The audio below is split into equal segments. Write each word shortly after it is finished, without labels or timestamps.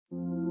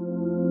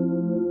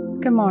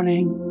Good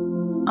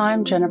morning.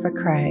 I'm Jennifer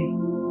Cray,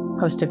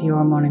 host of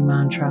Your Morning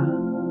Mantra.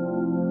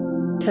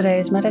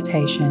 Today's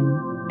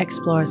meditation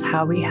explores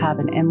how we have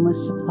an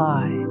endless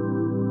supply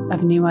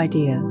of new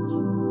ideas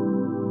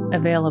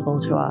available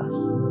to us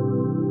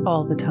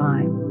all the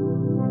time.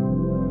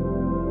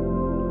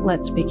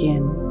 Let's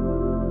begin.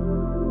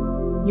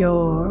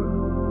 Your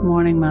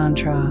morning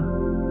mantra.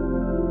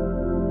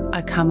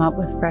 I come up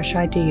with fresh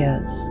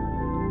ideas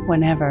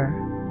whenever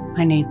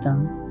I need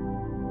them.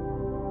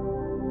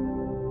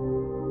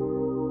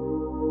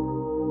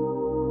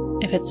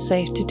 If it's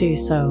safe to do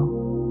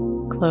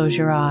so, close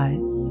your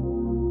eyes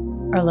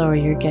or lower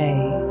your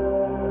gaze.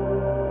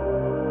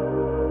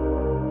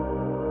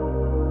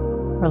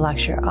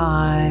 Relax your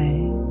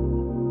eyes,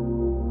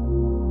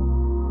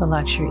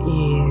 relax your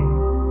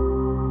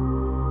ears,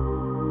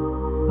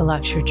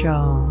 relax your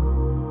jaw.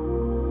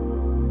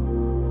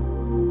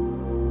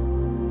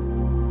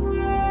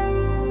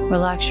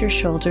 Relax your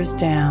shoulders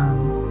down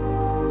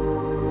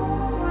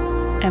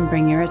and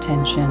bring your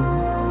attention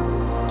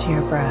to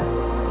your breath.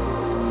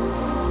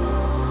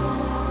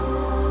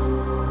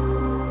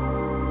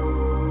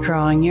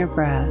 Drawing your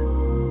breath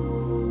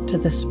to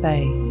the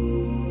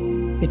space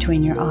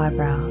between your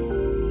eyebrows.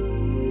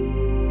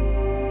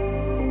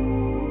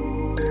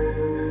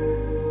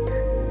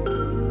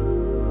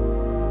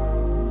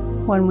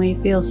 When we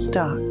feel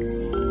stuck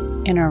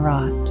in a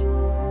rut,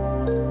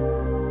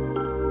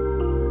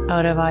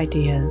 out of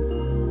ideas,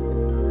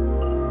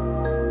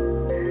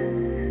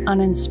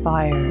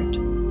 uninspired,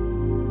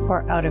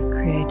 or out of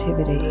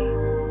creativity,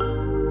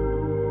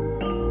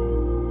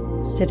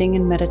 sitting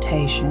in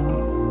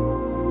meditation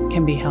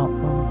can be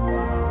helpful.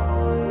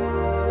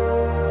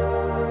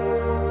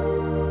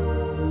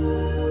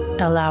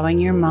 Allowing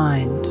your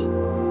mind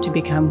to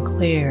become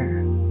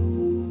clear,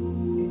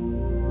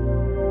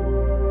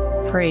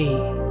 free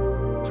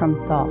from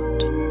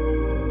thought.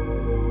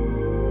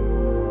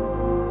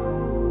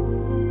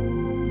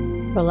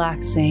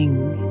 Relaxing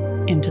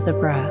into the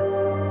breath.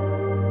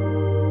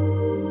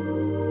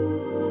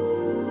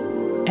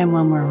 And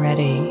when we're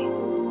ready,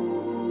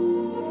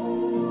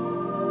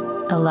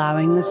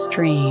 allowing the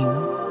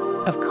stream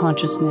of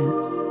consciousness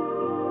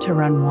to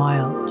run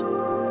wild.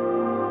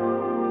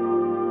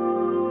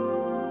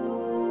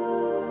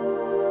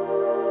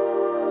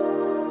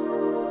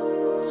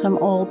 Some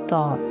old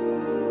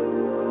thoughts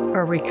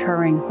or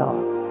recurring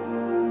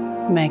thoughts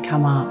may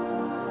come up.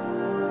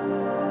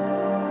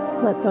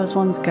 Let those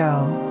ones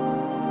go.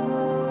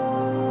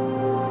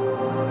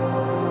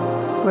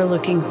 We're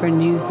looking for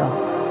new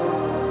thoughts,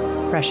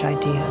 fresh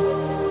ideas.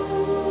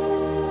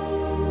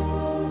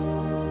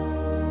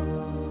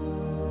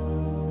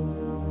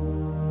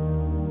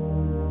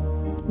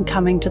 And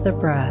coming to the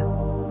breath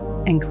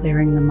and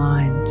clearing the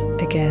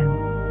mind again.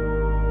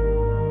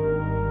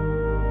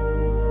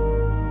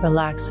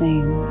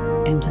 Relaxing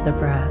into the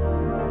breath.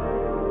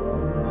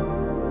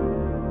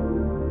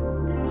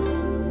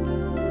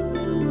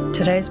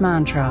 Today's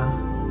mantra,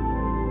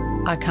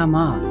 I come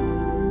up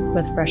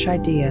with fresh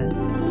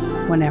ideas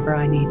whenever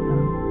I need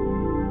them.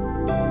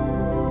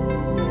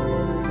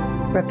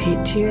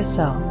 Repeat to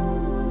yourself,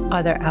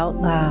 either out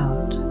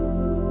loud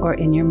or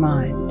in your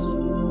mind.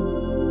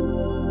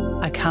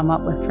 I come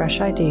up with fresh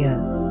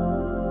ideas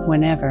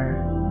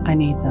whenever I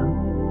need them.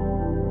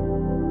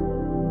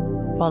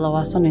 Follow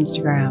us on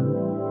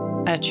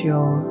Instagram at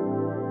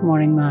Your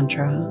Morning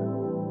Mantra.